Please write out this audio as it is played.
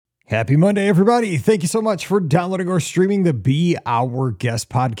Happy Monday, everybody. Thank you so much for downloading or streaming the Be Our Guest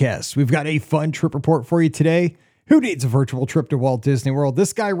podcast. We've got a fun trip report for you today. Who needs a virtual trip to Walt Disney World?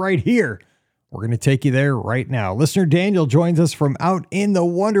 This guy right here. We're going to take you there right now. Listener Daniel joins us from out in the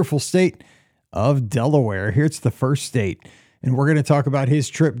wonderful state of Delaware. Here it's the first state. And we're going to talk about his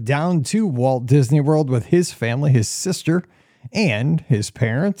trip down to Walt Disney World with his family, his sister, and his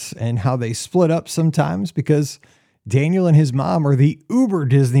parents, and how they split up sometimes because Daniel and his mom are the uber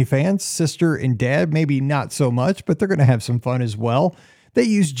Disney fans. Sister and dad, maybe not so much, but they're going to have some fun as well. They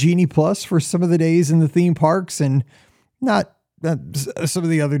use Genie Plus for some of the days in the theme parks and not some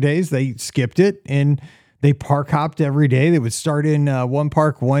of the other days. They skipped it and they park hopped every day. They would start in one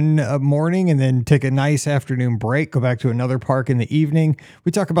park one morning and then take a nice afternoon break, go back to another park in the evening.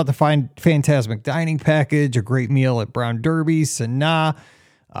 We talk about the Fantasmic dining package, a great meal at Brown Derby, Sanaa,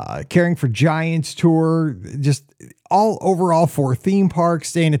 Caring for Giants tour, just all overall 4 theme parks,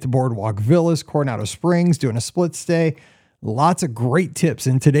 staying at the Boardwalk Villas, Coronado Springs, doing a split stay. Lots of great tips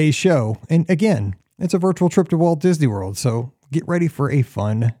in today's show. And again, it's a virtual trip to Walt Disney World, so get ready for a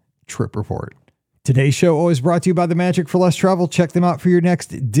fun trip report. Today's show always brought to you by the Magic for Less Travel. Check them out for your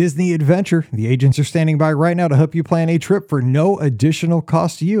next Disney adventure. The agents are standing by right now to help you plan a trip for no additional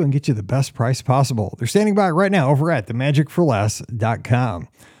cost to you and get you the best price possible. They're standing by right now over at themagicforless.com.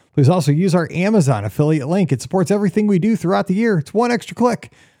 Please also use our Amazon affiliate link. It supports everything we do throughout the year. It's one extra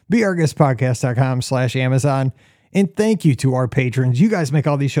click. beourguestpodcast.com/Amazon. And thank you to our patrons. You guys make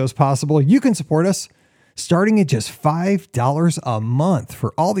all these shows possible. You can support us starting at just $5 a month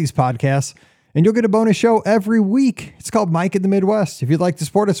for all these podcasts. And you'll get a bonus show every week. It's called Mike in the Midwest. If you'd like to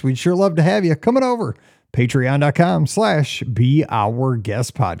support us, we'd sure love to have you. Coming over.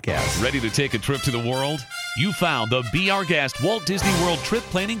 Patreon.com/BeOurGuestPodcast. Ready to take a trip to the world? You found the Be Our Guest Walt Disney World Trip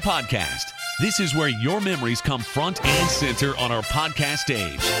Planning Podcast. This is where your memories come front and center on our podcast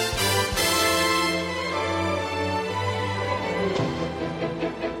stage.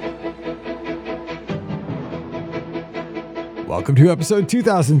 Welcome to episode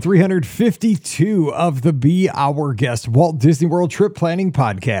 2352 of the Be Our Guest Walt Disney World Trip Planning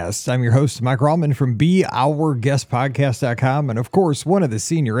Podcast. I'm your host, Mike Rallman from BeOurGuestPodcast.com, and of course, one of the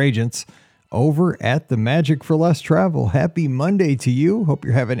senior agents over at the Magic for Less Travel. Happy Monday to you. Hope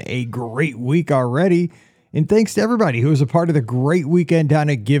you're having a great week already. And thanks to everybody who was a part of the great weekend down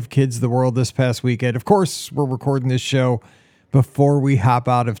at Give Kids the World this past weekend. Of course, we're recording this show before we hop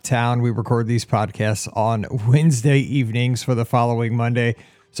out of town. We record these podcasts on Wednesday evenings for the following Monday.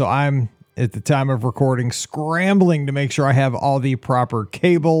 So I'm, at the time of recording, scrambling to make sure I have all the proper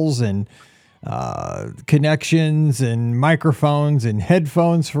cables and connections and microphones and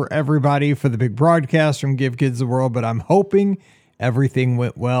headphones for everybody for the big broadcast from Give Kids the World. But I'm hoping everything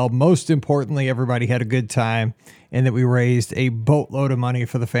went well. Most importantly, everybody had a good time and that we raised a boatload of money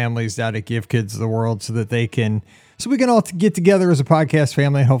for the families down at Give Kids the World so we can all get together as a podcast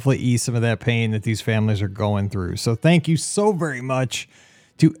family and hopefully ease some of that pain that these families are going through. So thank you so very much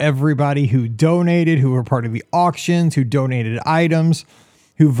to everybody who donated, who were part of the auctions, who donated items,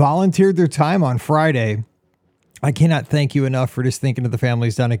 who volunteered their time on Friday. I cannot thank you enough for just thinking of the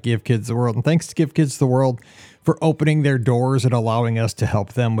families down at Give Kids the World. And thanks to Give Kids the World for opening their doors and allowing us to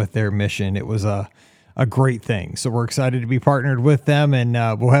help them with their mission. It was a great thing. So we're excited to be partnered with them, and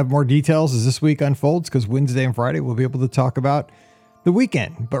we'll have more details as this week unfolds, because Wednesday and Friday we'll be able to talk about the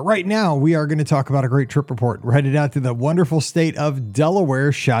weekend. But right now we are going to talk about a great trip report. We're headed out to the wonderful state of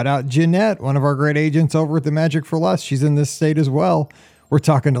Delaware. Shout out Jeanette, one of our great agents over at the Magic for Less. She's in this state as well. We're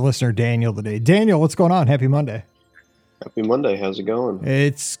talking to listener Daniel today. Daniel, what's going on? Happy Monday. Happy Monday. How's it going?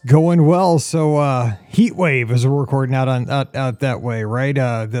 It's going well. So heat wave as we're recording out that way, right?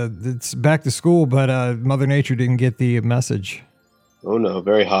 It's back to school, but Mother Nature didn't get the message. Oh no,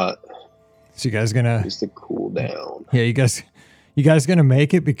 very hot. So you guys gonna just to cool down? Yeah, you guys gonna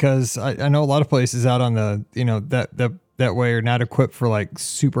make it? Because I know a lot of places out on the that way are not equipped for like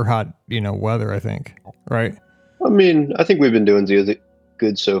super hot weather. I think, right? I mean, I think we've been doing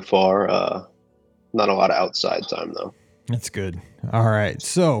good so far. Not a lot of outside time though. That's good. All right.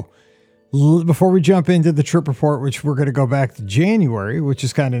 So before we jump into the trip report, which we're going to go back to January, which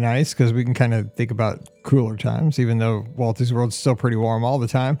is kind of nice because we can kind of think about cooler times, even though Walt Disney World's still pretty warm all the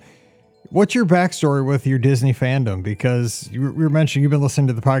time. What's your backstory with your Disney fandom? Because you were mentioning you've been listening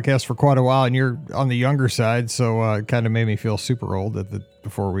to the podcast for quite a while and you're on the younger side. So it kind of made me feel super old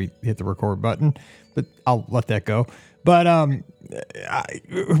before we hit the record button, but I'll let that go. But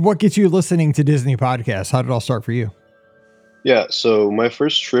what gets you listening to Disney podcasts? How did it all start for you? Yeah, so my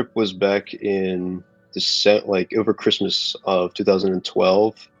first trip was back in over Christmas of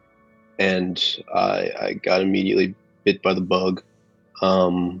 2012, and I got immediately bit by the bug.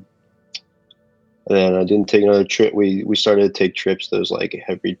 And then I didn't take another trip. We started to take trips those like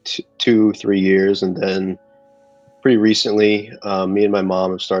every 2, 3 years, and then pretty recently, me and my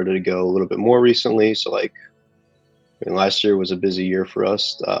mom have started to go a little bit more recently. So like, I mean, last year was a busy year for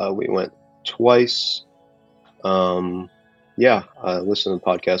us. We went twice. Yeah, I listen to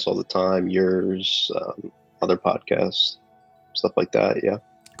podcasts all the time. Yours, other podcasts, stuff like that. Yeah.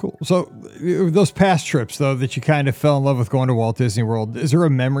 Cool. So those past trips, though, that you kind of fell in love with going to Walt Disney World, is there a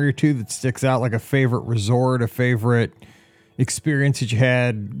memory or two that sticks out, like a favorite resort, a favorite experience that you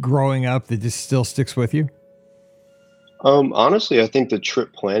had growing up that just still sticks with you? Honestly, I think the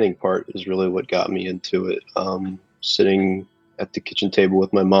trip planning part is really what got me into it. Sitting at the kitchen table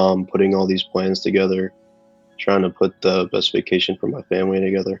with my mom, putting all these plans together, trying to put the best vacation for my family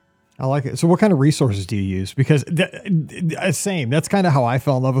together. I like it. So what kind of resources do you use? Because same, that's kind of how I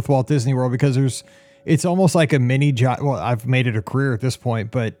fell in love with Walt Disney World, because it's almost like a mini job. Well, I've made it a career at this point,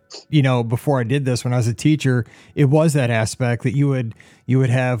 but before I did this, when I was a teacher, it was that aspect that you would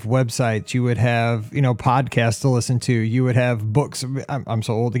have websites, you would have, podcasts to listen to, you would have books. I'm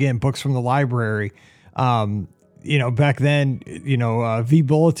so old again, books from the library. Back then, V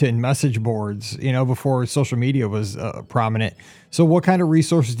Bulletin message boards, before social media was prominent. So what kind of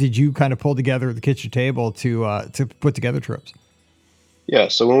resources did you kind of pull together at the kitchen table to put together trips? Yeah.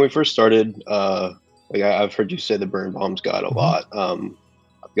 So when we first started, like I've heard you say the Burn Bombs guide a lot.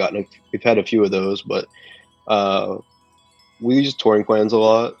 We've had a few of those, but we use touring plans a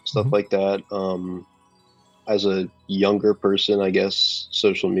lot, stuff like that. As a younger person, I guess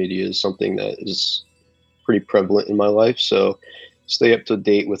social media is something that is pretty prevalent in my life. So stay up to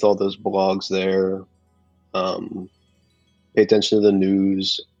date with all those blogs there. Pay attention to the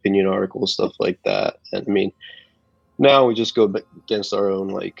news, opinion articles, stuff like that. And I mean, now we just go against our own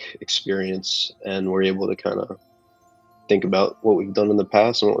like experience, and we're able to kind of think about what we've done in the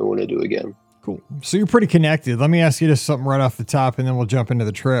past and what we want to do again. Cool. So you're pretty connected. Let me ask you just something right off the top, and then we'll jump into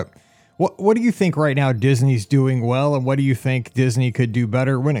the trip. What do you think right now Disney's doing well, and what do you think Disney could do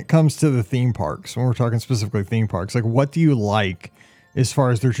better when it comes to the theme parks? When we're talking specifically theme parks, like what do you like as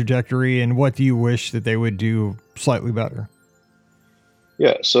far as their trajectory, and what do you wish that they would do slightly better?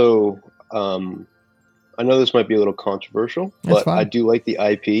 Yeah. So I know this might be a little controversial, but I do like the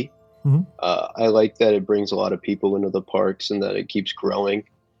IP. I like that it brings a lot of people into the parks and that it keeps growing.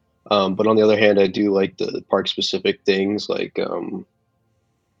 But on the other hand, I do like the park specific things like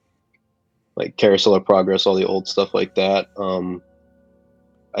Carousel of Progress, all the old stuff like that.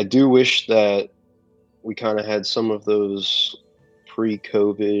 I do wish that we kind of had some of those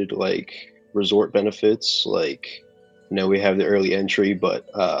pre-COVID like resort benefits. Like, we have the early entry, but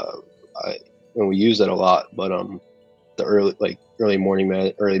and we use that a lot. But the early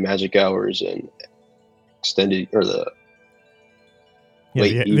morning, early magic hours and extended, or the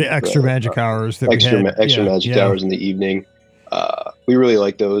the extra magic hours that extra magic hours in the evening. We really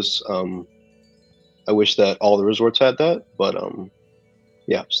like those. I wish that all the resorts had that, but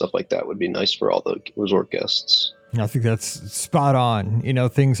stuff like that would be nice for all the resort guests. I think that's spot on.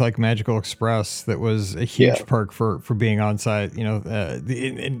 Things like Magical Express, that was a huge perk for being on site.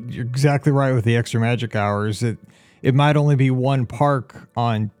 And you're exactly right with the extra magic hours. It might only be one park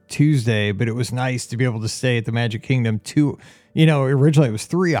on Tuesday, but it was nice to be able to stay at the Magic Kingdom originally it was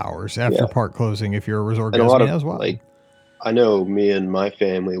 3 hours after park closing if you're a resort guest. As well. Like, I know me and my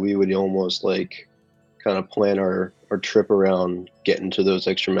family, we would almost like kind of plan our trip around getting to those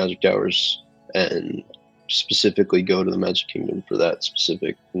extra magic hours and specifically go to the Magic Kingdom for that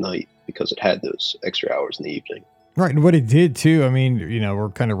specific night because it had those extra hours in the evening. Right. And what it did too, I mean, we're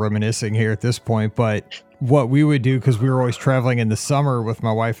kind of reminiscing here at this point, but what we would do, because we were always traveling in the summer with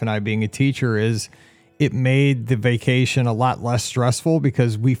my wife and I being a teacher, is it made the vacation a lot less stressful,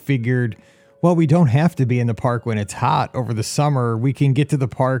 because we figured, well, we don't have to be in the park when it's hot over the summer. We can get to the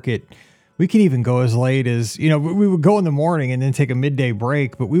park we can even go as late as, we would go in the morning and then take a midday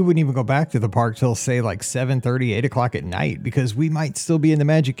break, but we wouldn't even go back to the park till say like 7:30, 8 o'clock at night, because we might still be in the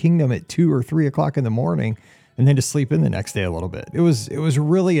Magic Kingdom at 2 or 3 o'clock in the morning, and then to sleep in the next day a little bit. It was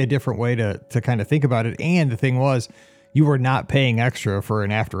really a different way to kind of think about it. And the thing was, you were not paying extra for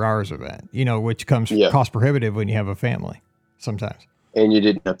an after hours event, which comes cost prohibitive when you have a family sometimes. And you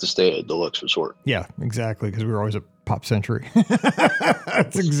didn't have to stay at a deluxe resort. Yeah, exactly. Because we were always at Pop Century.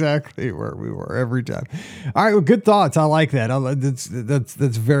 That's exactly where we were every time. All right. Well, good thoughts. I like that.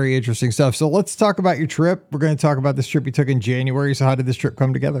 That's very interesting stuff. So let's talk about your trip. We're going to talk about this trip you took in January. So how did this trip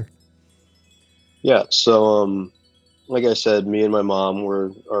come together? Yeah. So, like I said, me and my mom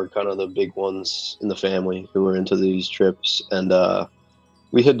are kind of the big ones in the family who were into these trips. And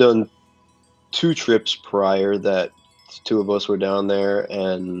we had done 2 trips prior that two of us were down there,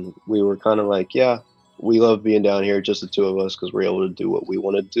 and we were kind of like, yeah, we love being down here, just the two of us, because we're able to do what we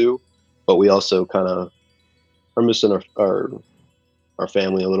want to do. But we also kind of are missing our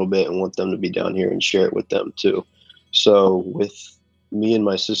family a little bit and want them to be down here and share it with them too. So with me and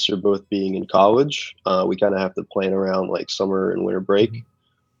my sister both being in college, we kind of have to plan around like summer and winter break.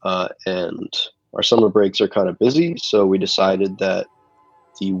 And our summer breaks are kind of busy. So we decided that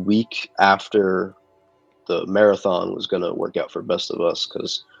the week after the marathon was going to work out for best of us,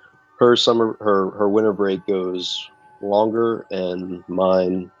 because her winter break goes longer and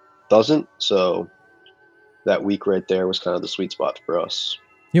mine doesn't. So that week right there was kind of the sweet spot for us.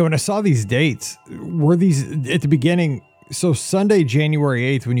 When I saw these dates, were these at the beginning? So Sunday,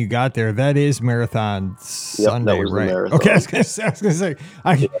 January 8th, when you got there, that is Marathon Sunday, that was right? the marathon. Okay, I was gonna say,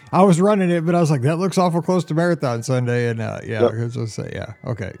 I was running it, but I was like, that looks awful close to Marathon Sunday, and I was gonna say, yeah,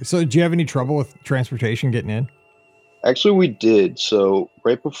 okay. So did you have any trouble with transportation getting in? Actually, we did. So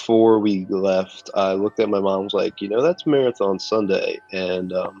right before we left, I looked at my mom, was like, that's Marathon Sunday,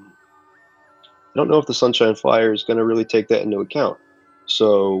 and I don't know if the Sunshine Flyer is going to really take that into account.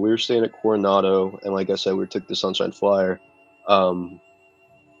 So we were staying at Coronado, and like I said, we took the Sunshine Flyer.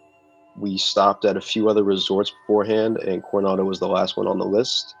 We stopped at a few other resorts beforehand, and Coronado was the last one on the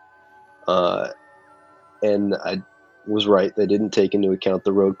list. And I was right; they didn't take into account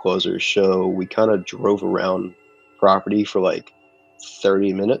the road closures. So we kind of drove around property for like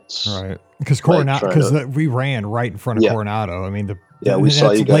 30 minutes. Right, because Coronado, we ran right in front of Coronado. I mean, we saw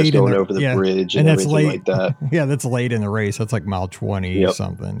you guys going over the bridge and everything late, like that. Yeah, that's late in the race. That's like mile 20 or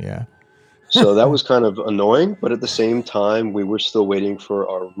something. Yeah. So that was kind of annoying, but at the same time, we were still waiting for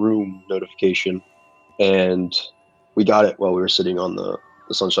our room notification, and we got it while we were sitting on the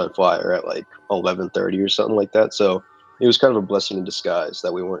Sunshine Flyer at like 11:30 or something like that. So it was kind of a blessing in disguise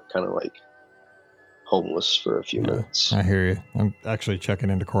that we weren't kind of like homeless for a few minutes. I hear you. I'm actually checking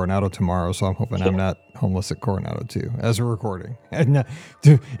into Coronado tomorrow, so I'm hoping I'm not homeless at Coronado too, as we're recording. And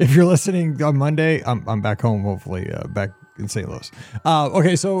if you're listening on Monday, I'm back home, hopefully back in St. Louis.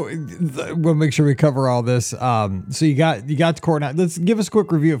 Okay, so we'll make sure we cover all this. So you got to Coronado. Let's give us a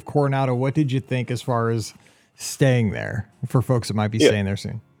quick review of Coronado. What did you think as far as staying there for folks that might be staying there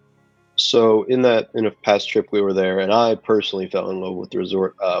soon? So in a past trip we were there, and I personally fell in love with the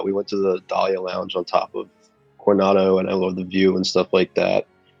resort. We went to the Dahlia Lounge on top of Coronado, and I love the view and stuff like that.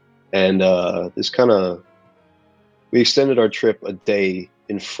 And we extended our trip a day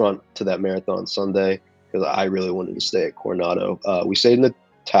in front to that Marathon Sunday because I really wanted to stay at Coronado. We stayed in the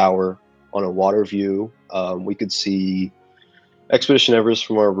tower on a water view. We could see Expedition Everest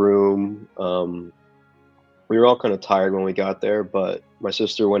from our room. We were all kind of tired when we got there, but my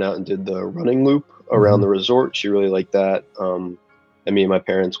sister went out and did the running loop around the resort. She really liked that. And me and my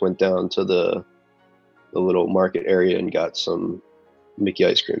parents went down to the little market area and got some Mickey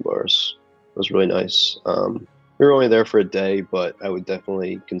ice cream bars. It was really nice. We were only there for a day, but I would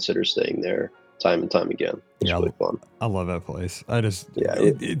definitely consider staying there time and time again. It's really fun. I love that place.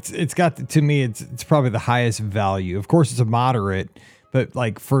 It's got, to me, it's probably the highest value. Of course, it's a moderate, but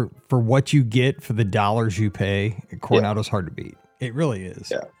like for what you get for the dollars you pay, Coronado's hard to beat. It really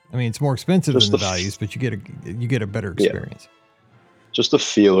is. Yeah. I mean, it's more expensive than the values, but you get a better experience. Just the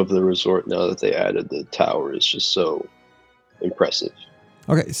feel of the resort now that they added the tower is just so impressive.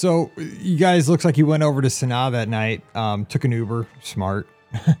 Okay, so you guys, looks like you went over to Sanaa that night, took an Uber, smart.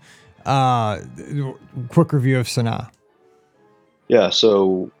 Quick review of Sanaa. Yeah,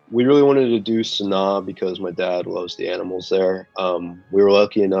 so we really wanted to do Sanaa because my dad loves the animals there. We were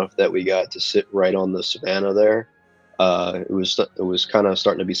lucky enough that we got to sit right on the savannah there. It was kind of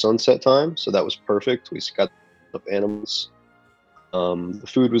starting to be sunset time, so that was perfect. We got up animals. The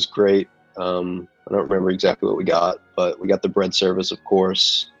food was great. I don't remember exactly what we got, but we got the bread service, of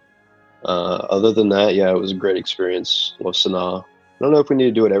course. Other than that, it was a great experience. Love Sanaa. I don't know if we need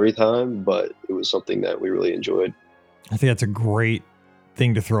to do it every time, but it was something that we really enjoyed. I think that's a great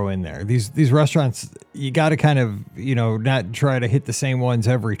thing to throw in there. These restaurants, you got to kind of, not try to hit the same ones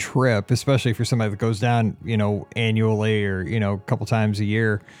every trip, especially if you're somebody that goes down, annually or, a couple times a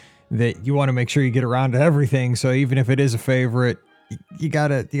year, that you want to make sure you get around to everything. So even if it is a favorite, you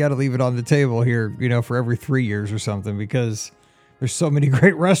gotta leave it on the table here, for every 3 years or something, because there's so many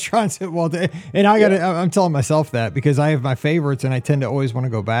great restaurants at Walt. And I'm telling myself that because I have my favorites and I tend to always want to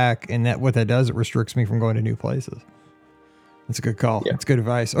go back. And what that does, it restricts me from going to new places. That's a good call. That's good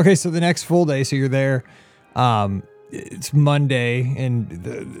advice. Okay. So the next full day, so you're there, it's Monday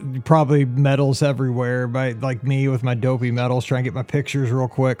and probably medals everywhere, by like me with my dopey medals, trying to get my pictures real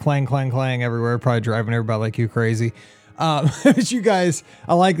quick, clang, clang, clang everywhere, probably driving everybody like you crazy. But you guys,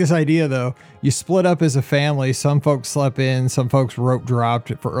 I like this idea though. You split up as a family. Some folks slept in, some folks rope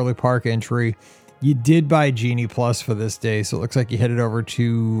dropped for early park entry. You did buy Genie Plus for this day, so it looks like you headed over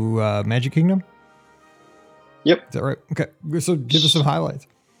to Magic Kingdom. Yep. Is that right? Okay. So give us some highlights.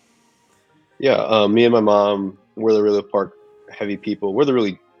 Yeah, me and my mom, we're the really park heavy people. We're the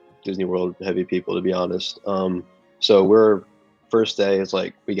really Disney World heavy people, to be honest. So we're first day. It's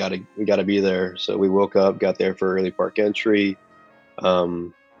like we gotta be there. So we woke up, got there for early park entry.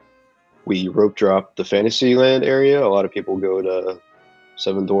 We rope dropped the Fantasyland area. A lot of people go to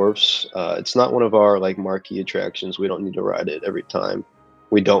Seven Dwarfs. It's not one of our like marquee attractions. We don't need to ride it every time.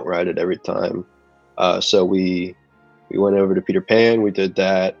 We don't ride it every time. So we went over to Peter Pan. We did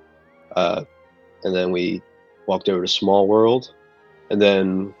that. And then we walked over to Small World, and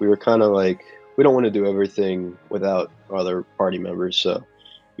then we were kind of like, we don't want to do everything without other party members, so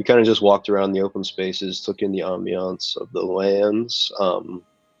we kind of just walked around the open spaces, took in the ambiance of the lands,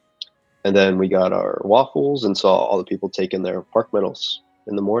 and then we got our waffles and saw all the people taking their park medals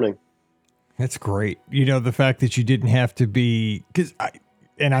in the morning. That's great. You know, the fact that you didn't have to be,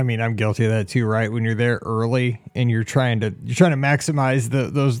 I mean, I'm guilty of that too, right? When you're there early and you're trying to maximize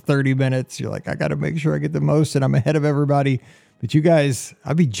those 30 minutes, you're like, I got to make sure I get the most and I'm ahead of everybody. But you guys,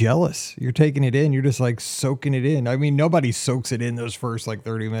 I'd be jealous. You're taking it in. You're just like soaking it in. I mean, nobody soaks it in those first like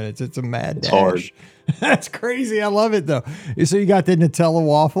 30 minutes. It's a mad dash. Hard. That's crazy. I love it though. So you got the Nutella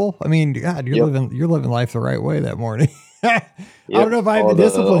waffle. I mean, God, you're living life the right way that morning. I don't know if I have the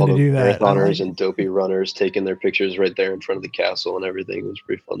discipline to do that. Marathoners and dopey runners taking their pictures right there in front of the castle and everything. It was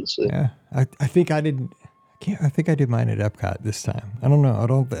pretty fun to see. Yeah, I think I didn't. I think I did mine at Epcot this time. I don't know. I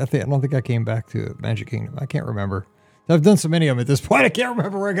don't think I came back to Magic Kingdom. I can't remember. I've done so many of them at this point. I can't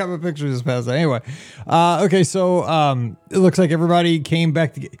remember where I got my pictures this past day. Anyway, okay. So it looks like everybody came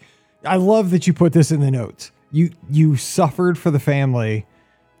back to. I love that you put this in the notes. You suffered for the family,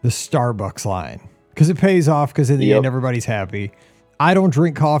 the Starbucks line. Because it pays off, because in the end, everybody's happy. I don't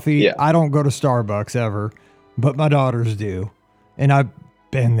drink coffee. Yeah. I don't go to Starbucks ever, but my daughters do. And I've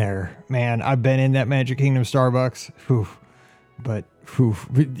been there, man. I've been in that Magic Kingdom Starbucks.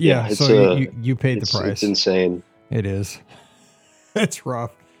 Yeah, so you paid the price. It's insane. It is. It's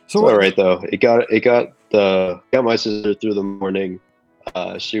rough. So it's all right, though. It got my sister through the morning.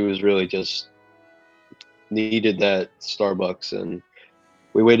 She was really just needed that Starbucks, and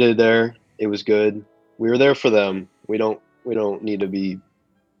we waited there. It was good. We were there for them. We don't need to be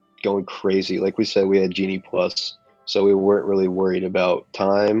going crazy. Like we said, we had Genie Plus, so we weren't really worried about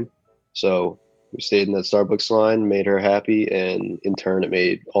time. So we stayed in that Starbucks line, made her happy, and in turn, it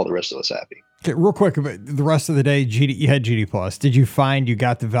made all the rest of us happy. Okay, real quick, the rest of the day, you had Genie Plus. Did you find you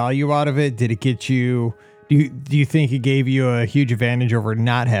got the value out of it? Did it get you? Do you think it gave you a huge advantage over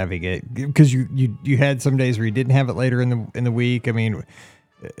not having it? Because you had some days where you didn't have it later in the week. I mean,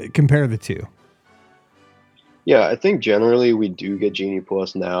 compare the two. Yeah, I think generally we do get Genie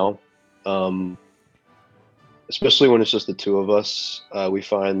Plus now, especially when it's just the two of us. We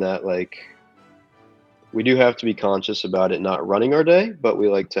find that like we do have to be conscious about it not running our day, but we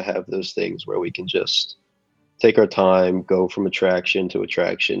like to have those things where we can just take our time, go from attraction to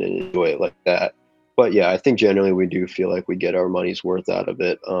attraction, and enjoy it like that. But yeah, I think generally we do feel like we get our money's worth out of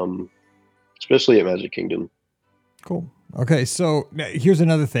it, especially at Magic Kingdom. Cool. Okay, so here's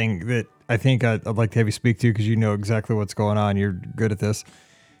another thing that I think I'd like to have you speak to, because you know exactly what's going on. You're good at this.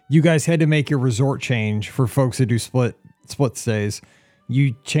 You guys had to make your resort change for folks who do split stays.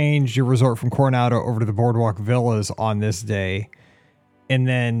 You changed your resort from Coronado over to the Boardwalk Villas on this day, and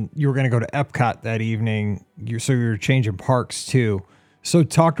then you were going to go to Epcot that evening. So you're changing parks too. So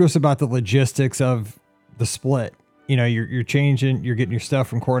talk to us about the logistics of the split. You know, you're changing, you're getting your stuff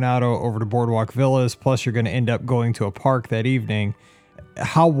from Coronado over to Boardwalk Villas, plus you're going to end up going to a park that evening.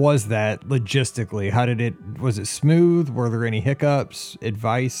 How was that logistically? Was it smooth? Were there any hiccups?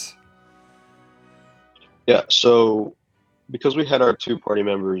 Advice? Yeah, so because we had our two party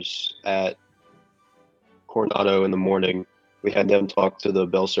members at Coronado in the morning, we had them talk to the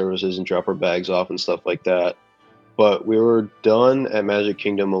bell services and drop our bags off and stuff like that. But we were done at Magic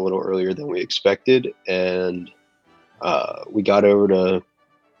Kingdom a little earlier than we expected, and we got over to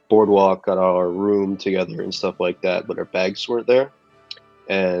Boardwalk, got our room together and stuff like that, but our bags weren't there.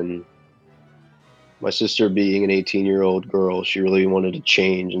 And my sister, being an 18-year-old girl, she really wanted to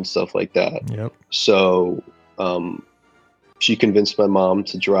change and stuff like that. Yep. So she convinced my mom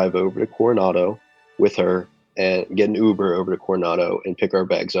to drive over to Coronado with her and get an Uber over to Coronado and pick our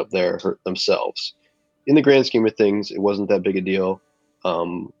bags up there themselves. In the grand scheme of things, it wasn't that big a deal.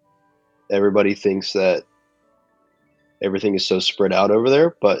 Everybody thinks that everything is so spread out over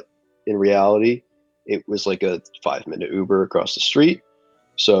there, but in reality, it was like a 5-minute Uber across the street.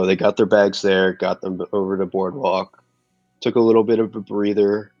 So they got their bags there, got them over to Boardwalk, took a little bit of a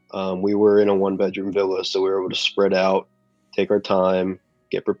breather. We were in a 1-bedroom villa, so we were able to spread out, take our time,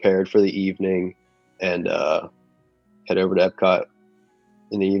 get prepared for the evening, and head over to Epcot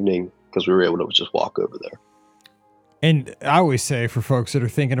in the evening because we were able to just walk over there. And I always say for folks that are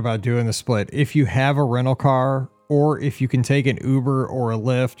thinking about doing the split, if you have a rental car or if you can take an Uber or a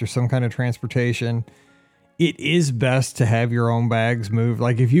Lyft or some kind of transportation, it is best to have your own bags moved.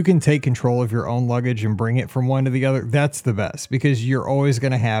 Like if you can take control of your own luggage and bring it from one to the other, that's the best because you're always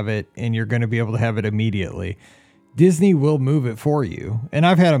going to have it and you're going to be able to have it immediately. Disney will move it for you. And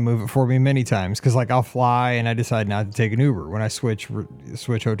I've had them move it for me many times because like I'll fly and I decide not to take an Uber when I switch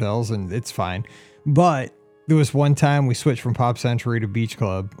hotels and it's fine. But there was one time we switched from Pop Century to Beach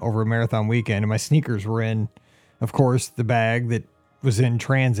Club over a marathon weekend and my sneakers were in, of course, the bag that was in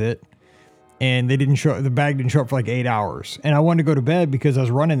transit. And the bag didn't show up for like 8 hours. And I wanted to go to bed because I was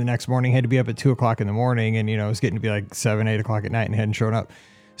running the next morning, had to be up at 2:00 in the morning. And, it was getting to be like 7, 8 o'clock at night and hadn't shown up.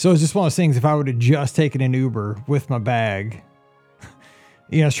 So it was just one of those things. If I would have just taken an Uber with my bag,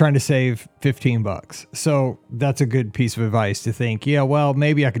 I was trying to save $15. So that's a good piece of advice to think, well,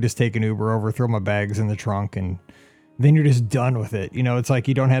 maybe I could just take an Uber over, throw my bags in the trunk, and then you're just done with it. It's like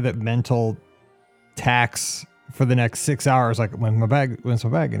you don't have that mental tax for the next 6 hours. Like when's my bag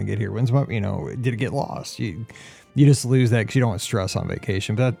going to get here? Did it get lost? You just lose that because you don't want stress on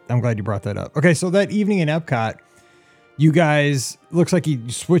vacation. But I'm glad you brought that up. Okay. So that evening in Epcot, you guys, looks like you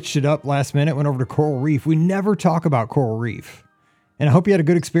switched it up last minute, went over to Coral Reef. We never talk about Coral Reef. And I hope you had a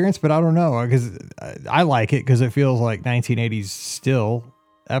good experience, but I don't know because I like it because it feels like 1980s still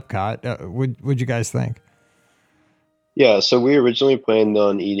Epcot. What'd you guys think? Yeah. So we originally planned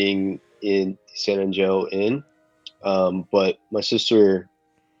on eating in San Angelo Inn. But my sister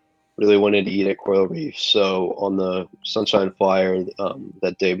really wanted to eat at Coral Reef. So on the Sunshine Flyer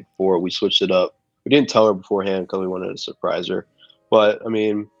that day before, we switched it up. We didn't tell her beforehand because we wanted to surprise her. But,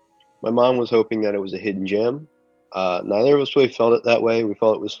 my mom was hoping that it was a hidden gem. Neither of us really felt it that way. We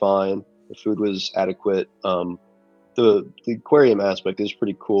felt it was fine. The food was adequate. The aquarium aspect is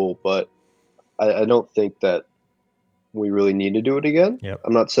pretty cool, but I don't think that we really need to do it again. Yep.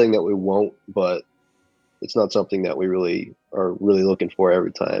 I'm not saying that we won't, but it's not something that we really are really looking for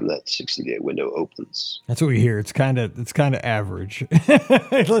every time that 60-day window opens. That's what we hear. It's kind of average.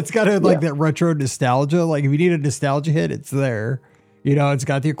 It's got like that retro nostalgia. Like if you need a nostalgia hit, it's there. It's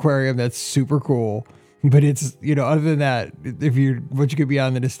got the aquarium. That's super cool. But it's, other than that, what you could be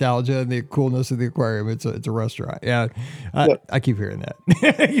on the nostalgia and the coolness of the aquarium, it's a restaurant. Yeah. I keep hearing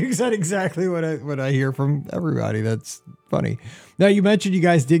that. You said exactly what I hear from everybody. That's funny. Now you mentioned you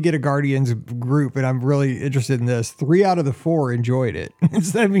guys did get a Guardians group and I'm really interested in this. 3 out of the 4 enjoyed it.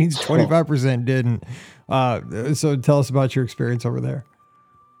 So that means 25% didn't. So tell us about your experience over there.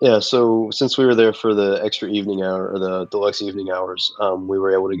 Yeah, so since we were there for the extra evening hour or the deluxe evening hours, we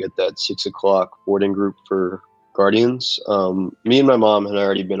were able to get that 6:00 boarding group for Guardians. Me and my mom had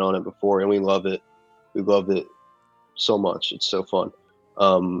already been on it before, and we love it. We loved it so much. It's so fun.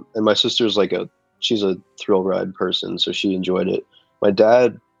 And my sister's she's a thrill ride person, so she enjoyed it. My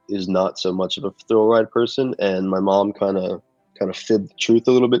dad is not so much of a thrill ride person, and my mom kind of fibbed the truth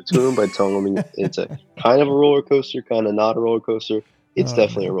a little bit to him by telling him it's a kind of a roller coaster, kind of not a roller coaster. It's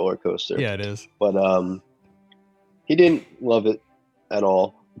definitely a roller coaster. Yeah, it is. But he didn't love it at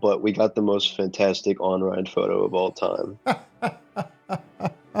all. But we got the most fantastic on-ride photo of all time.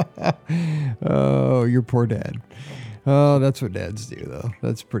 Oh, your poor dad. Oh, that's what dads do, though.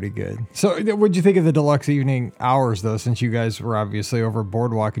 That's pretty good. So what'd you think of the deluxe evening hours, though, since you guys were obviously over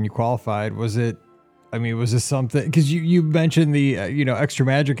Boardwalk and you qualified? Was this something? Because you mentioned the, extra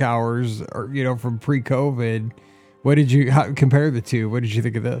magic hours, or, from pre-COVID. What did you compare the two? What did you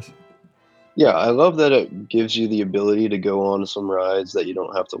think of this? Yeah, I love that it gives you the ability to go on some rides that you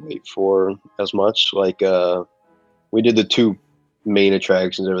don't have to wait for as much. Like we did the 2 main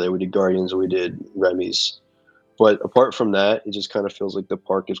attractions over there. We did Guardians and we did Remy's. But apart from that, it just kind of feels like the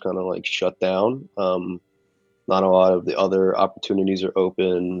park is kind of like shut down. Not a lot of the other opportunities are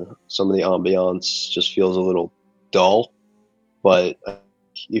open. Some of the ambiance just feels a little dull. But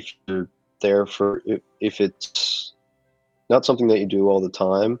if you're there if it's not something that you do all the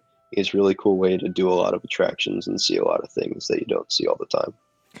time, it's a really cool way to do a lot of attractions and see a lot of things that you don't see all the time.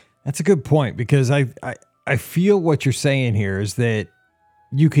 That's a good point because I feel what you're saying here is that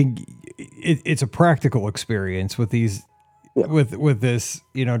you can it's a practical experience with these with this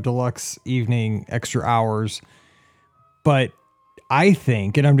deluxe evening extra hours, but I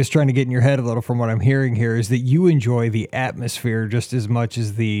think, and I'm just trying to get in your head a little from what I'm hearing here, is that you enjoy the atmosphere just as much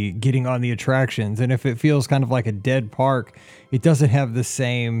as the getting on the attractions. And if it feels kind of like a dead park, it doesn't have the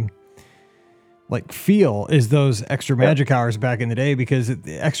same like feel as those extra magic hours back in the day, because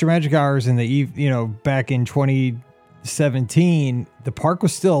the extra magic hours in the, back in 2017, the park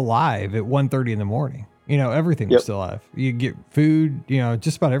was still alive at 1:30 in the morning. Everything was still alive. You get food,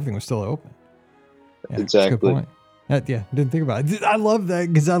 just about everything was still open. Yeah, exactly. That's a good point. Didn't think about it. I love that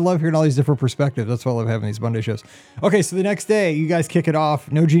because I love hearing all these different perspectives. That's why I love having these Monday shows. Okay, so the next day, you guys kick it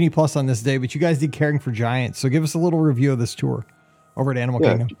off. No Genie Plus on this day, but you guys did Caring for Giants. So give us a little review of this tour over at Animal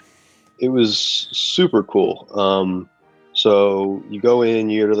Kingdom. It was super cool. So you go in,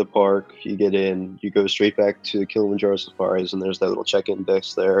 you go to the park, you get in, you go straight back to Kilimanjaro Safaris, and there's that little check-in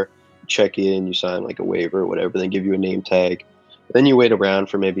desk there. You check in, you sign like a waiver or whatever, they give you a name tag. Then you wait around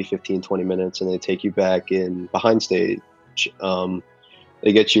for maybe 15, 20 minutes, and they take you back in behind stage.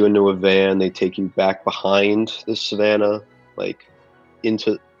 They get you into a van. They take you back behind the savannah, like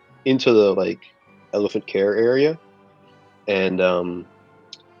into the like elephant care area, and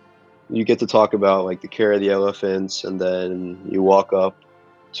you get to talk about like the care of the elephants, and then you walk up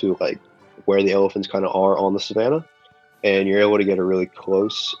to like where the elephants kind of are on the savannah, and you're able to get a really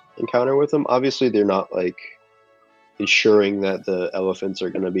close encounter with them. Obviously, they're not like ensuring that the elephants are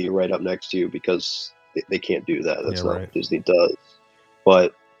going to be right up next to you, because they can't do that. That's not what Disney does.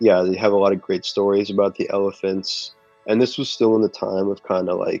 But yeah, they have a lot of great stories about the elephants. And this was still in the time of kind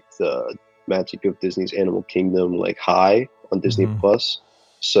of like the magic of Disney's Animal Kingdom, like high on Disney Plus.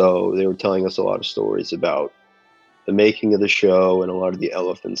 So they were telling us a lot of stories about the making of the show and a lot of the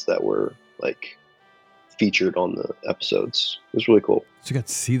elephants that were like featured on the episodes. It was really cool. So you got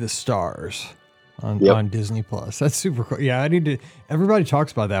to see the stars on Disney Plus. That's super cool. Yeah, I need to. Everybody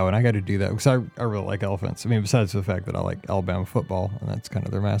talks about that one. I got to do that because I really like elephants. I mean, besides the fact that I like Alabama football and that's kind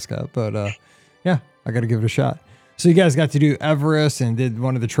of their mascot. But yeah, I got to give it a shot. So you guys got to do Everest and did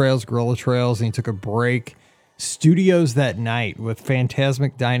one of the trails, Gorilla Trails, and you took a break. Studios that night with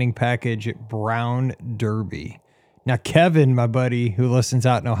Fantasmic Dining Package at Brown Derby. Now, Kevin, my buddy who listens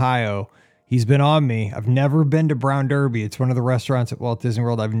out in Ohio, he's been on me. I've never been to Brown Derby. It's one of the restaurants at Walt Disney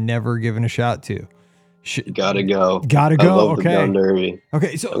World I've never given a shot to. Gotta go. Gotta go. I love okay. The Brown Derby.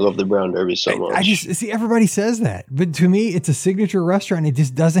 Okay. So I love the Brown Derby so much. I just see everybody says that, but to me, it's a signature restaurant. It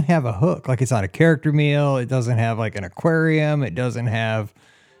just doesn't have a hook. Like it's not a character meal. It doesn't have like an aquarium. It doesn't have,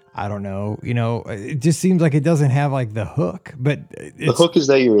 I don't know, it just seems like it doesn't have like the hook, but the hook is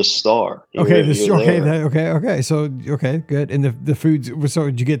that you're a star. Okay. So, good. And the foods, so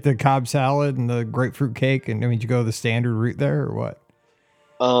did you get the Cobb salad and the grapefruit cake? And did you go the standard route there or what?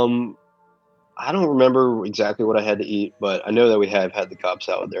 I don't remember exactly what I had to eat, but I know that we have had the Cobb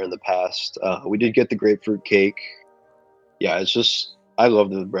salad there in the past. We did get the grapefruit cake. Yeah, it's just, I love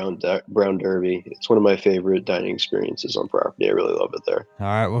the Brown Derby. It's one of my favorite dining experiences on property. I really love it there. All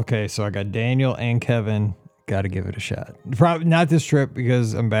right. Okay. So I got Daniel and Kevin. Got to give it a shot. Probably not this trip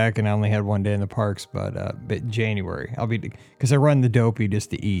because I'm back and I only had one day in the parks, but January I'll be, because I run the Dopey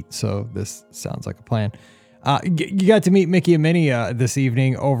just to eat. So this sounds like a plan. You got to meet Mickey and Minnie this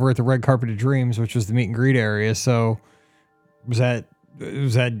evening over at the Red Carpet of Dreams, which was the meet and greet area. So was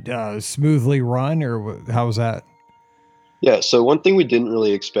that smoothly run, or how was that? Yeah. So one thing we didn't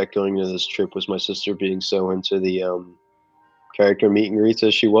really expect going into this trip was my sister being so into the character meet and greets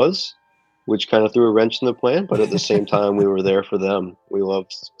as she was, which kind of threw a wrench in the plan. But at the same time, we were there for them. We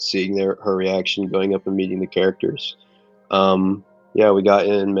loved seeing her reaction, going up and meeting the characters. Yeah, we got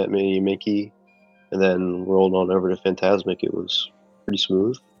in, met Minnie and Mickey, and then rolled on over to Fantasmic. It was pretty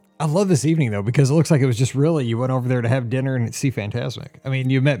smooth. I love this evening, though, because it looks like it was just really, you went over there to have dinner and see Fantasmic. I mean,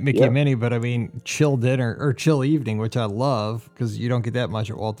 you met Mickey and Minnie, but I mean, chill dinner or chill evening, which I love because you don't get that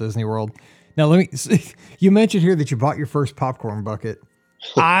much at Walt Disney World. Now, you mentioned here that you bought your first popcorn bucket.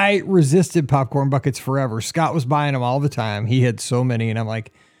 I resisted popcorn buckets forever. Scott was buying them all the time. He had so many, and I'm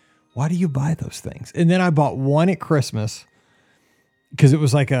like, why do you buy those things? And then I bought one at Christmas because it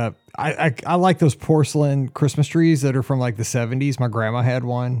was like I like those porcelain Christmas trees that are from like the 70s. My grandma had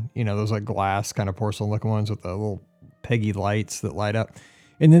one, those like glass kind of porcelain looking ones with the little Peggy lights that light up.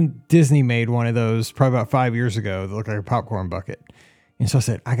 And then Disney made one of those probably about 5 years ago that looked like a popcorn bucket. And so I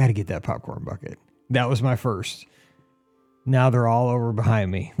said, I got to get that popcorn bucket. That was my first. Now they're all over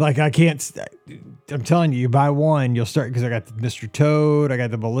behind me. Like I can't, I'm telling you buy one, you'll start, because I got the Mr. Toad, I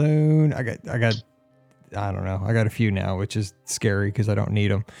got the balloon, I don't know. I got a few now, which is scary because I don't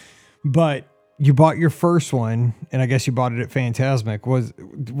need them. But you bought your first one, and I guess you bought it at Fantasmic.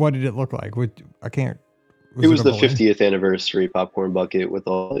 What did it look like? It was the 50th anniversary popcorn bucket with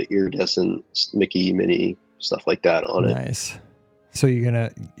all the iridescent Mickey, Minnie, stuff like that on it. Nice. So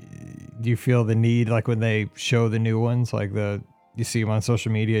do you feel the need, like when they show the new ones, like you see them on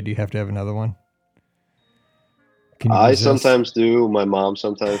social media, do you have to have another one? Can you I resist? sometimes do. My mom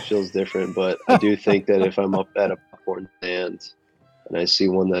sometimes feels different, but I do think that if I'm up at a popcorn stand and I see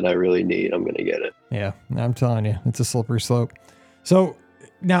one that I really need, I'm going to get it. Yeah, I'm telling you, it's a slippery slope. So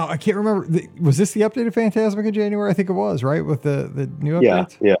now I can't remember. Was this the updated Phantasmic in January? I think it was, right? With the new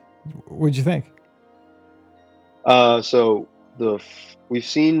updates? Yeah. What'd you think? So we've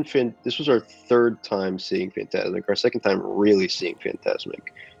seen this was our third time seeing Phantasmic, our second time really seeing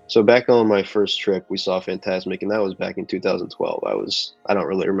Phantasmic. So back on my first trip, we saw Phantasmic, and that was back in 2012. I don't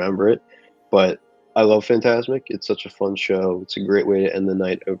really remember it, but I love Phantasmic. It's such a fun show. It's a great way to end the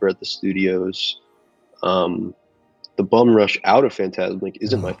night over at the studios. The bum rush out of Phantasmic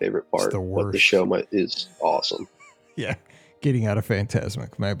isn't my favorite part, but the show is awesome. Yeah. Getting out of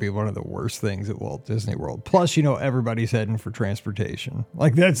Phantasmic might be one of the worst things at Walt Disney World. Plus, everybody's heading for transportation.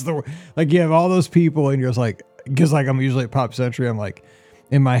 Like you have all those people and you're just like, because like I'm usually at Pop Century, I'm like,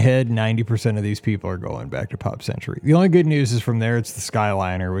 in my head, 90% of these people are going back to Pop Century. The only good news is from there, it's the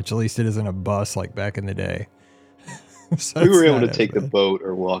Skyliner, which at least it isn't a bus like back in the day. So we were able to take the boat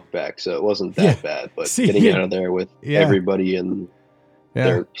or walk back, so it wasn't that bad. But getting out of there with everybody and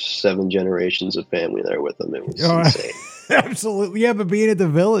their 7 generations of family there with them, it was insane. Absolutely. Yeah, but being at the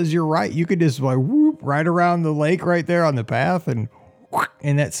villas, you're right. You could just like whoop right around the lake right there on the path and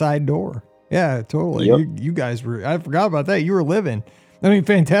in that side door. Yeah, totally. Yep. You guys were, I forgot about that. You were living. I mean,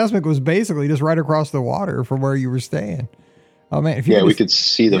 Phantasmic was basically just right across the water from where you were staying. Oh man. We could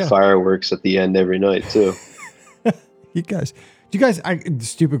see the fireworks at the end every night too. You guys,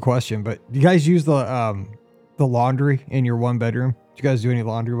 stupid question, but do you guys use the laundry in your one bedroom? Do you guys do any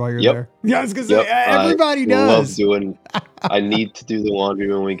laundry while you're there? Yeah, I was gonna say everybody does. I need to do the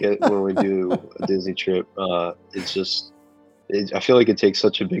laundry when we do a Disney trip. It's just, I feel like it takes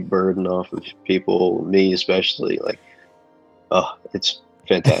such a big burden off of people, me especially. Like, it's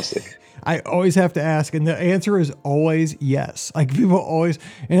fantastic. I always have to ask, and the answer is always yes. Like people always,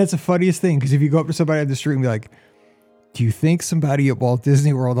 and that's the funniest thing because if you go up to somebody on the street and be like, "Do you think somebody at Walt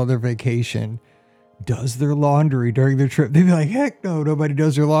Disney World on their vacation does their laundry during their trip?" They'd be like, "Heck no, nobody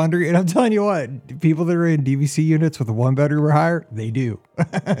does their laundry." And I'm telling you what, people that are in DVC units with a 1-bedroom or higher, they do.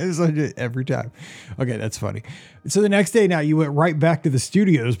 So every time. Okay, that's funny. So the next day now you went right back to the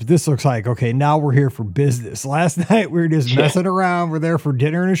studios, but this looks like, okay, now we're here for business. Last night we were just messing around. We're there for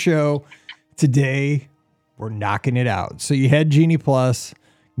dinner and a show. Today we're knocking it out. So you had Genie Plus,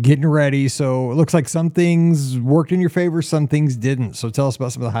 getting ready. So it looks like some things worked in your favor, some things didn't. So tell us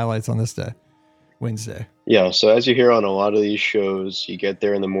about some of the highlights on this day. Wednesday. Yeah, so as you hear on a lot of these shows, you get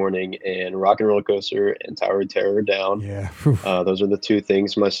there in the morning and Rock and Roller Coaster and Tower of Terror are down. Yeah. Those are the two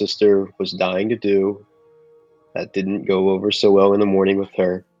things my sister was dying to do. That didn't go over so well in the morning with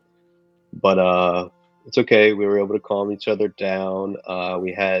her. But it's okay. We were able to calm each other down.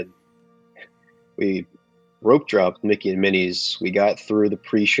 We rope dropped Mickey and Minnie's. We got through the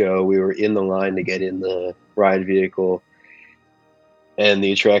pre-show. We were in the line to get in the ride vehicle. And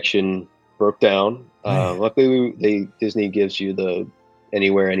the attraction broke down. Luckily, Disney gives you the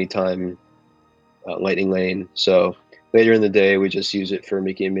anywhere, anytime lightning lane. So later in the day, we just use it for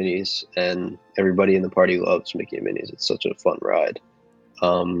Mickey and Minnie's, and everybody in the party loves Mickey and Minnie's. It's such a fun ride.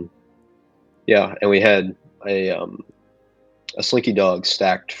 And we had a Slinky Dog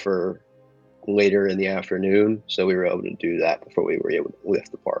stacked for later in the afternoon, so we were able to do that before we were able to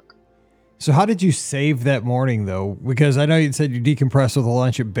lift the park. So how did you save that morning, though? Because I know you said you decompressed with a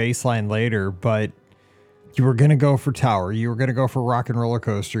lunch at Baseline later, but you were going to go for Tower. You were going to go for Rock and Roller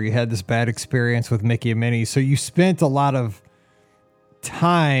Coaster. You had this bad experience with Mickey and Minnie. So you spent a lot of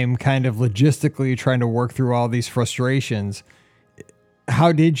time kind of logistically trying to work through all these frustrations.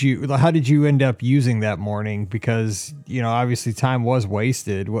 How did you end up using that morning? Because, obviously time was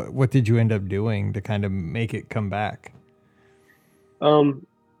wasted. What did you end up doing to kind of make it come back?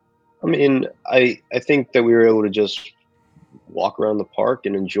 I mean, I think that we were able to just walk around the park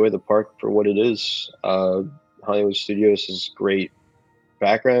and enjoy the park for what it is. Hollywood Studios has great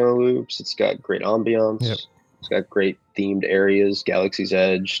background loops. It's got great ambiance. Yep. It's got great themed areas, Galaxy's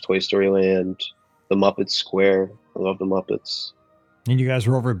Edge, Toy Story Land, the Muppet Square. I love the Muppets. And you guys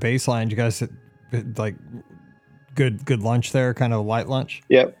were over at Baseline. You guys had like good lunch there, kind of light lunch?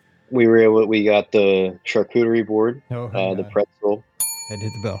 Yep. We got the charcuterie board, the pretzel. Had to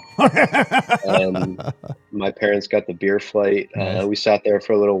hit the bell. My parents got the beer flight. Nice. We sat there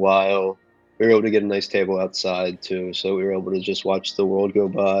for a little while. We were able to get a nice table outside too, so we were able to just watch the world go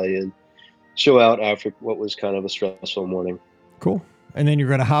by and chill out after what was kind of a stressful morning. Cool. And then you're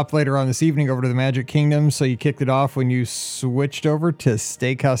going to hop later on this evening over to the Magic Kingdom. So you kicked it off when you switched over to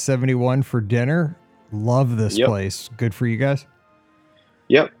Steakhouse 71 for dinner. Love this Yep. place. Good for you guys.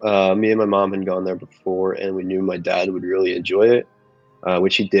 Yep. Me and my mom had gone there before, and we knew my dad would really enjoy it,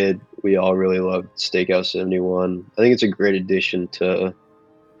 which he did. We all really loved Steakhouse 71. I think it's a great addition to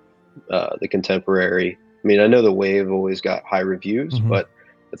the Contemporary. I mean, I know the Wave always got high reviews, but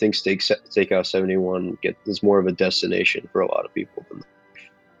I think Steakhouse 71 is more of a destination for a lot of people than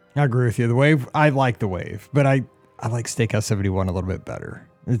I agree with you. The Wave, I like the Wave, but I like Steakhouse 71 a little bit better.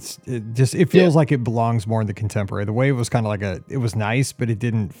 It feels like it belongs more in the Contemporary. The Wave was kind of like it was nice, but it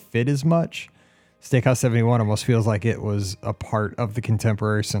didn't fit as much. Steakhouse 71 almost feels like it was a part of the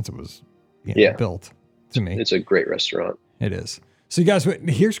Contemporary since it was built to me. It's a great restaurant. It is. So you guys,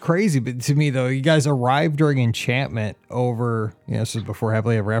 here's crazy, but to me though, you guys arrived during Enchantment over, this is before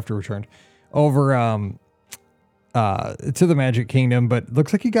Happily Ever After returned, over to the Magic Kingdom, but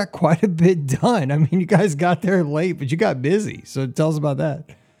looks like you got quite a bit done. I mean, you guys got there late, but you got busy. So tell us about that.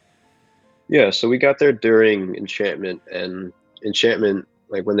 Yeah, so we got there during Enchantment, and Enchantment,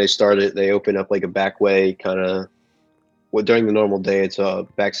 like when they started, they opened up like a back way kind of. Well, during the normal day, it's a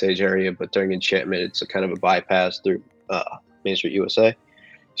backstage area, but during Enchantment, it's a kind of a bypass through Main Street USA.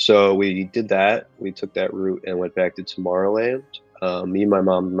 So we did that. We took that route and went back to Tomorrowland. Me, my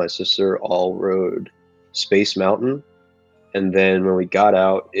mom, and my sister all rode Space Mountain, and then when we got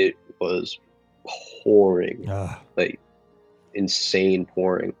out, it was pouring, like insane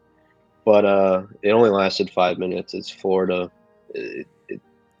pouring. But it only lasted 5 minutes. It's Florida. It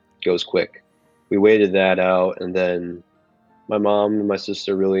goes quick. We waited that out, and then my mom and my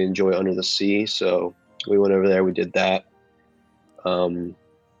sister really enjoy Under the Sea, so we went over there. We did that.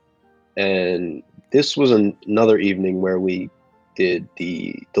 And this was another evening where we did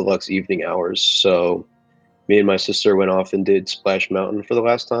the deluxe evening hours. So me and my sister went off and did Splash Mountain for the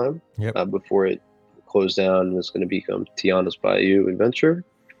last time before it closed down and was going to become Tiana's Bayou Adventure.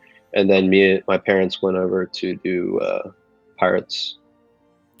 And then me and my parents went over to do Pirates.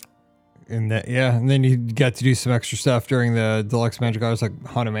 And then you got to do some extra stuff during the Deluxe Magic Hours, like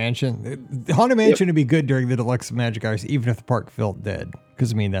Haunted Mansion. Haunted Mansion would be good during the Deluxe Magic Hours, even if the park felt dead.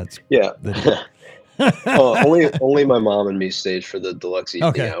 Because I mean, that's only my mom and me stayed for the Deluxe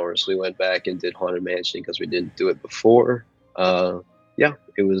Evening Hours. We went back and did Haunted Mansion because we didn't do it before.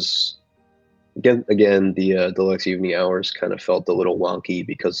 It was again the Deluxe Evening Hours kind of felt a little wonky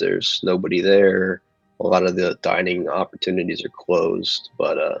because there's nobody there. A lot of the dining opportunities are closed,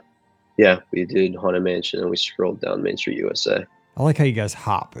 but we did Haunted Mansion and we strolled down Main Street USA. I like how you guys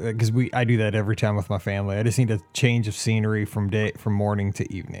hop, because I do that every time with my family. I just need a change of scenery from morning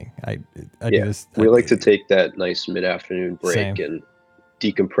to evening. I do this. We like to take that nice mid-afternoon break and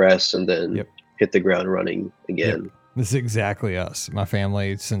decompress and then hit the ground running again. Yep. This is exactly us, my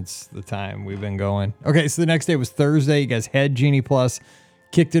family, since the time we've been going. Okay, so the next day was Thursday. You guys had Genie Plus,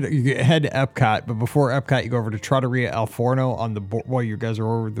 kicked it. You head to Epcot, but before Epcot, you go over to Trattoria El Forno while you guys are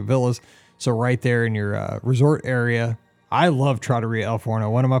over the villas. So right there in your resort area. I love Trattoria El Forno.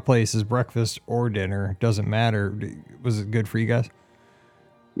 One of my places, breakfast or dinner, doesn't matter. Was it good for you guys?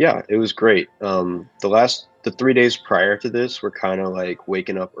 Yeah, it was great. The 3 days prior to this were kind of like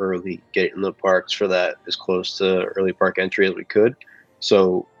waking up early, getting in the parks for that as close to early park entry as we could.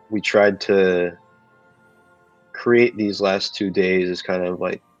 So we tried to create these last 2 days as kind of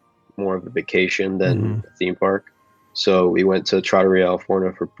like more of a vacation than a theme park. So we went to Trattoria El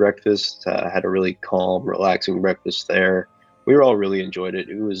Forno for breakfast, had a really calm, relaxing breakfast there. We all really enjoyed it.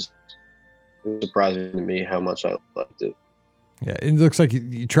 It was surprising to me how much I liked it. Yeah, it looks like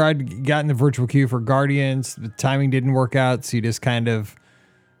you got in the virtual queue for Guardians. The timing didn't work out, so you just kind of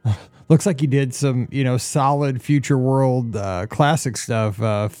looks like you did some, solid Future World classic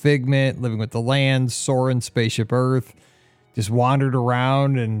stuff. Figment, Living with the Land, Soarin', Spaceship Earth. Just wandered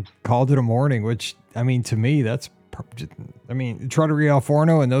around and called it a morning, which, I mean, to me, Trattoria El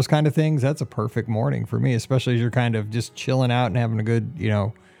Forno and those kind of things, that's a perfect morning for me, especially as you're kind of just chilling out and having a good,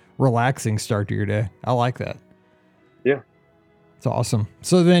 relaxing start to your day. I like that. Yeah. It's awesome.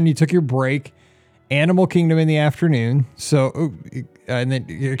 So then you took your break, Animal Kingdom in the afternoon. So, and then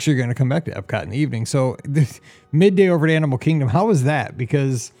you're actually going to come back to Epcot in the evening. So midday over to Animal Kingdom, how was that?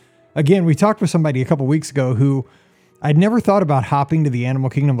 Because again, we talked with somebody a couple weeks ago who I'd never thought about hopping to the Animal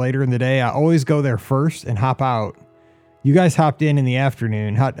Kingdom later in the day. I always go there first and hop out. You guys hopped in the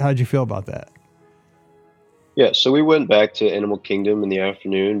afternoon. How'd you feel about that? Yeah, so we went back to Animal Kingdom in the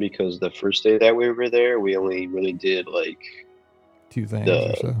afternoon because the first day that we were there, we only really did like 2 things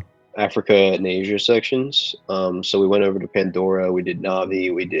or so. Africa and Asia sections. So we went over to Pandora, we did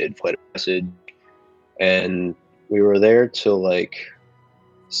Navi, we did Flight of Passage, and we were there till like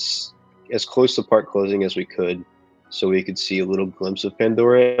as close to park closing as we could, so we could see a little glimpse of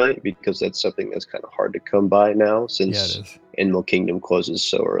Pandora at night, because that's something that's kind of hard to come by now Yeah, it since is. Animal Kingdom closes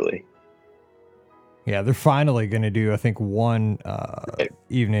so early. Yeah, they're finally going to do, I think, one Right.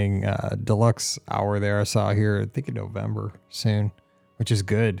 evening deluxe hour there. I saw here, I think in November soon, which is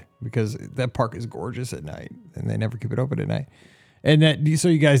good because that park is gorgeous at night and they never keep it open at night. And so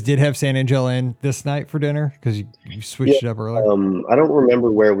you guys did have San Angelo in this night for dinner because you switched it up earlier? I don't remember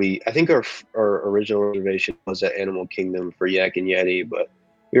where I think our original reservation was at Animal Kingdom for Yak and Yeti, but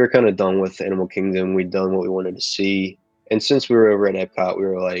we were kind of done with Animal Kingdom. We'd done what we wanted to see. And since we were over at Epcot, we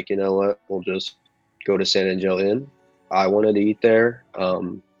were like, you know what, we'll just go to San Angelo Inn. I wanted to eat there.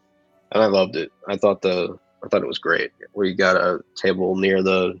 And I loved it. I thought it was great. We got a table near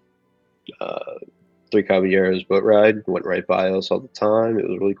the Three Caballeros boat ride, went right by us all the time. It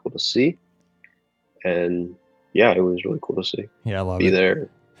was really cool to see. And yeah, it was really cool to see. Yeah, I love Be it. there.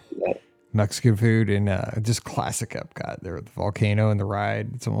 Yeah. Mexican food and just classic Epcot there with the volcano and the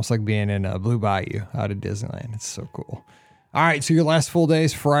ride. It's almost like being in Blue Bayou out of Disneyland. It's so cool. All right, so your last full day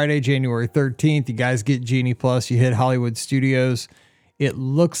is Friday, January 13th. You guys get Genie Plus. You hit Hollywood Studios. It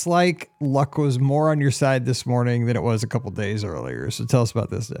looks like luck was more on your side this morning than it was a couple days earlier. So tell us about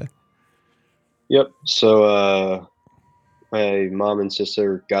this day. Yep. So my mom and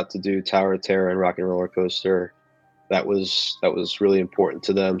sister got to do Tower of Terror and Rock and Roller Coaster. That was really important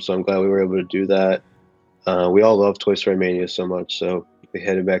to them. So I'm glad we were able to do that. We all love Toy Story Mania so much, so we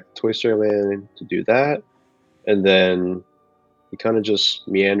headed back to Toy Story Land to do that, and then we kind of just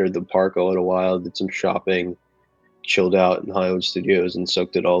meandered the park a little while, did some shopping, chilled out in Hollywood Studios, and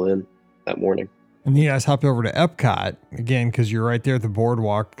soaked it all in that morning. And you guys hopped over to Epcot again because you're right there at the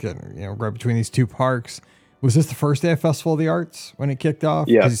boardwalk, right between these two parks. Was this the first day of Festival of the Arts when it kicked off?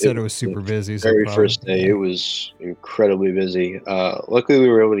 Yeah, because you said it was super busy. So very first day, it was incredibly busy. Luckily, we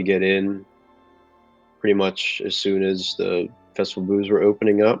were able to get in pretty much as soon as the festival booths were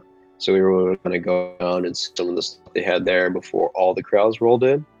opening up. So we were going to go down and see some of the stuff they had there before all the crowds rolled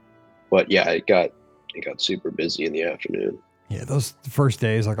in. But yeah, it got super busy in the afternoon. Yeah, those first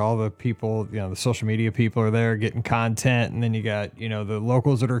days, like all the people, the social media people are there getting content, and then you got, the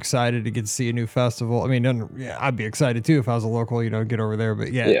locals that are excited to get to see a new festival. I mean, I'd be excited too if I was a local, get over there.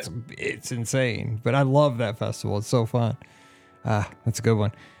 But yeah. It's insane. But I love that festival. It's so fun. That's a good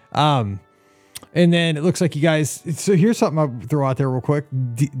one. And then it looks like you guys, so here's something I'll throw out there real quick.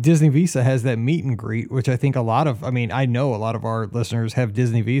 Disney Visa has that meet and greet, which I think I know a lot of our listeners have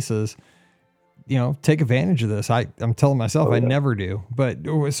Disney Visas. Take advantage of this. I'm telling myself I never do. But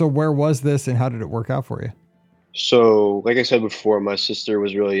so where was this and how did it work out for you? So, like I said before, my sister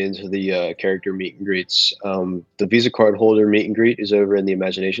was really into the character meet and greets. The Visa card holder meet and greet is over in the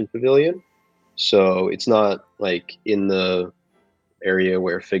Imagination Pavilion. So it's not like in the area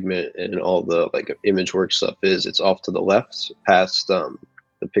where Figment and all the like image work stuff is. It's off to the left past the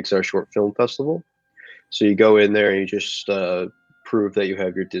Pixar Short Film Festival. So you go in there and you just prove that you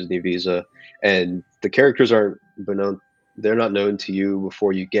have your Disney Visa, and the characters aren't known. They're not known to you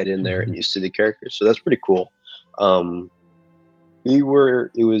before you get in there and you see the characters. So that's pretty cool.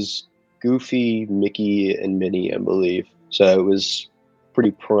 It was Goofy, Mickey, and Minnie, I believe. So it was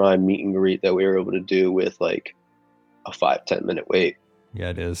pretty prime meet and greet that we were able to do with like a 5-10 minute wait. Yeah,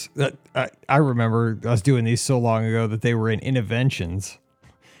 it is. I remember us doing these so long ago that they were in Interventions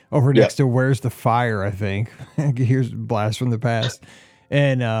over next to Where's the Fire, I think. Here's a blast from the past.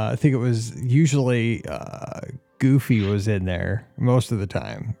 And I think it was usually Goofy was in there most of the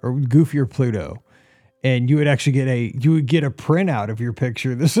time, or Goofy or Pluto. And you would actually get a printout of your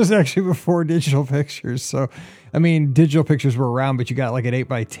picture. This was actually before digital pictures. So, I mean, digital pictures were around, but you got like an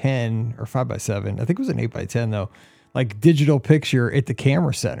 8x10 or 5x7. I think it was an 8x10 though. Like digital picture at the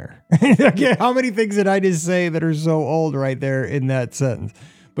camera center. How many things did I just say that are so old right there in that sentence?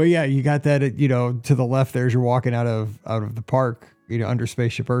 But yeah, you got that, to the left there as you're walking out of the park, under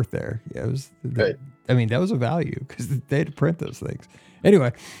Spaceship Earth there. Yeah, it was, Right. I mean, that was a value because they had to print those things.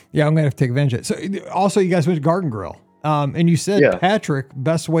 Anyway, yeah, I'm going to have to take advantage of it. So also you guys went to Garden Grill. And you said, Patrick,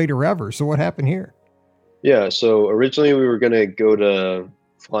 best waiter ever. So what happened here? Yeah, so originally we were going to go to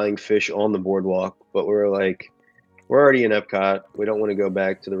Flying Fish on the boardwalk, but we were like, we're already in Epcot. We don't want to go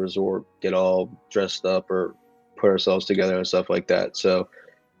back to the resort, get all dressed up or put ourselves together and stuff like that. So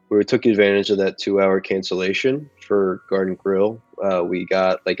we took advantage of that 2-hour cancellation for Garden Grill. We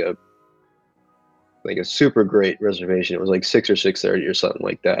got like a super great reservation. It was like 6 or 6:30 or something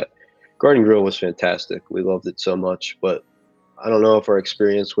like that. Garden Grill was fantastic. We loved it so much, but I don't know if our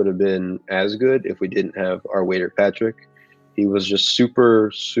experience would have been as good if we didn't have our waiter, Patrick. He was just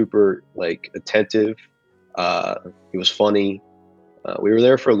super, super like attentive. He was funny. We were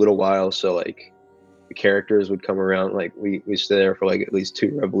there for a little while, so like the characters would come around. Like we stay there for like at least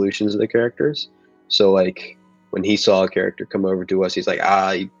 2 revolutions of the characters. So like when he saw a character come over to us, he's like,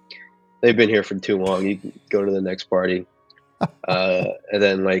 they've been here for too long. You can go to the next party. And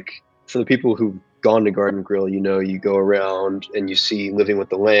then like for the people who've gone to Garden Grill, you go around and you see Living with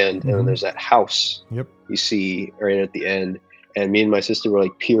the Land, and then there's that house you see right at the end. And me and my sister were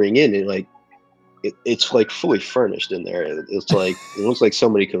like peering in, and like it's like fully furnished in there. It's like it looks like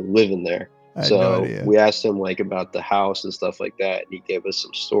somebody could live in there. So we asked him like about the house and stuff like that, and he gave us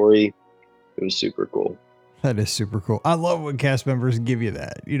some story. It was super cool. That is super cool. I love when cast members give you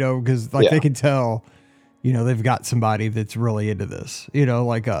that, because like they can tell, they've got somebody that's really into this,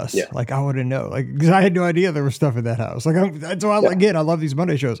 like us. Yeah. Like I wouldn't know, like, because I had no idea there was stuff in that house. Like that's why again, I love these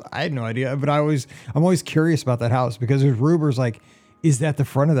Monday shows. I had no idea, but I'm always curious about that house because there's rumors like, is that the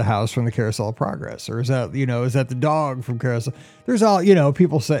front of the house from the Carousel of Progress? Or is that, is that the dog from Carousel? There's all,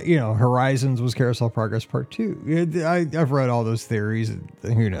 people say, Horizons was Carousel of Progress Part 2. I've read all those theories.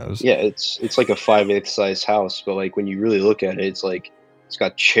 Who knows? Yeah, it's like a 5/8 size house, but like when you really look at it, it's like it's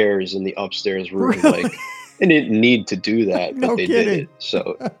got chairs in the upstairs room. Really? Like, they didn't need to do that, but they did it.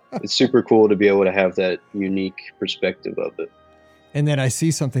 So it's super cool to be able to have that unique perspective of it. And then I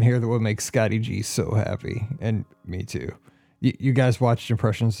see something here that would make Scotty G so happy, and me too. You guys watched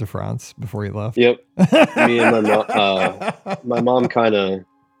Impressions de France before you left? Yep. Me and my mom kind of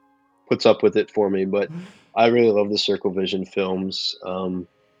puts up with it for me, but I really love the Circle Vision films.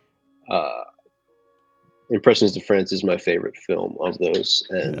 Impressions de France is my favorite film of those.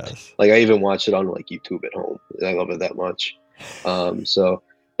 And like I even watch it on like YouTube at home. I love it that much. So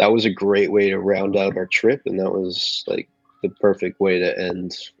that was a great way to round out our trip, and that was like the perfect way to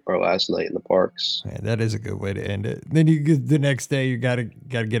end our last night in the parks. Man, that is a good way to end it. Then the next day you gotta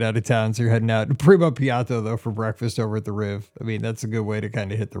get out of town, so you're heading out to Primo Piatto though for breakfast over at the Riv. I mean, that's a good way to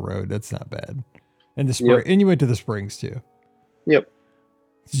kind of hit the road. That's not bad. And the spring, and you went to the Springs too. Yep.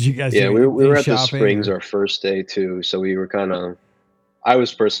 Did you guys? Yeah, we were at the Springs our first day too, so we were I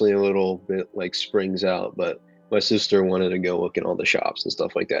was personally a little bit like Springs out, but my sister wanted to go look at all the shops and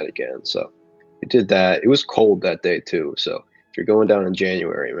stuff like that again, so we did that. It was cold that day too, so if you're going down in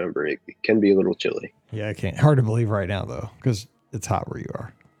January, remember it can be a little chilly. Yeah, I can't. Hard to believe right now though, because it's hot where you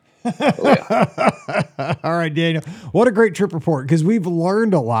are. Oh, yeah. All right, Daniel. What a great trip report, because we've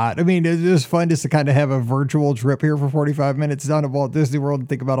learned a lot. I mean, it was fun just to kind of have a virtual trip here for 45 minutes down at Walt Disney World and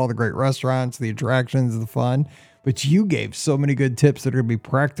think about all the great restaurants, the attractions, the fun. But you gave so many good tips that are going to be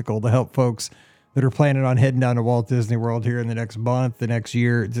practical to help folks that are planning on heading down to Walt Disney World here in the next month, the next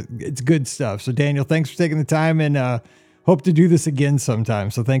year. It's good stuff. So, Daniel, thanks for taking the time, and hope to do this again sometime.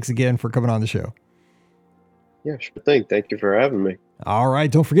 So thanks again for coming on the show. Yeah, sure thing. Thank you for having me. All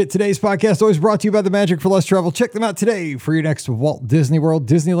right. Don't forget, today's podcast always brought to you by the Magic for Less Travel. Check them out today for your next Walt Disney World,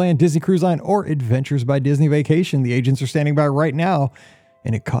 Disneyland, Disney Cruise Line, or Adventures by Disney vacation. The agents are standing by right now,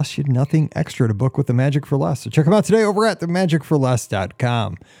 and it costs you nothing extra to book with the Magic for Less. So check them out today over at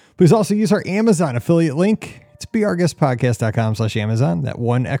themagicforless.com. Please also use our Amazon affiliate link. It's beourguestpodcast.com/Amazon. That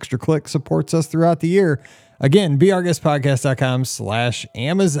one extra click supports us throughout the year. Again,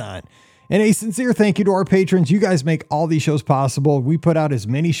 beourguestpodcast.com/Amazon. And a sincere thank you to our patrons. You guys make all these shows possible. We put out as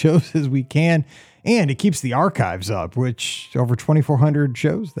many shows as we can, and it keeps the archives up, which over 2,400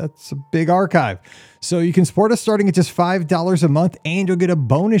 shows, that's a big archive. So you can support us starting at just $5 a month, and you'll get a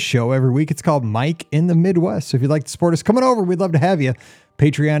bonus show every week. It's called Mike in the Midwest. So if you'd like to support us, come on over. We'd love to have you.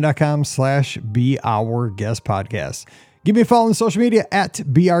 Patreon.com/beourguestpodcast. Give me a follow on social media at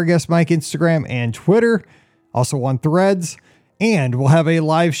beourguestmike, Instagram and Twitter. Also on Threads. And we'll have a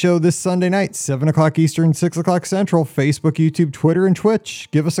live show this Sunday night, 7 o'clock Eastern, 6 o'clock Central, Facebook, YouTube, Twitter, and Twitch.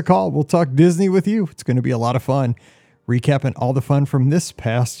 Give us a call. We'll talk Disney with you. It's going to be a lot of fun, recapping all the fun from this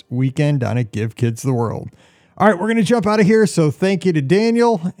past weekend down at Give Kids the World. All right, we're going to jump out of here. So thank you to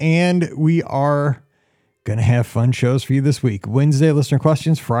Daniel, and we are going to have fun shows for you this week. Wednesday, listener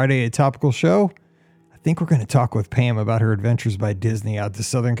questions. Friday, a topical show. I think we're going to talk with Pam about her adventures by Disney out to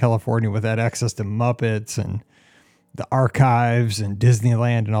Southern California with that access to Muppets and the archives and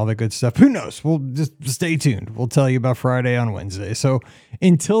Disneyland and all that good stuff. Who knows? We'll just stay tuned. We'll tell you about Friday on Wednesday. So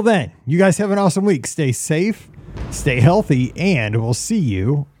until then, you guys have an awesome week. Stay safe, stay healthy, and we'll see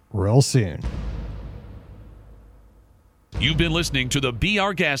you real soon. You've been listening to the Be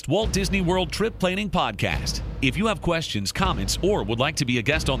Our Guest Walt Disney World Trip Planning Podcast. If you have questions, comments, or would like to be a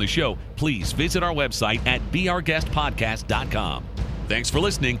guest on the show, please visit our website at beourguestpodcast.com. Thanks for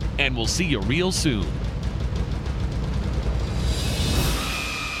listening, and we'll see you real soon.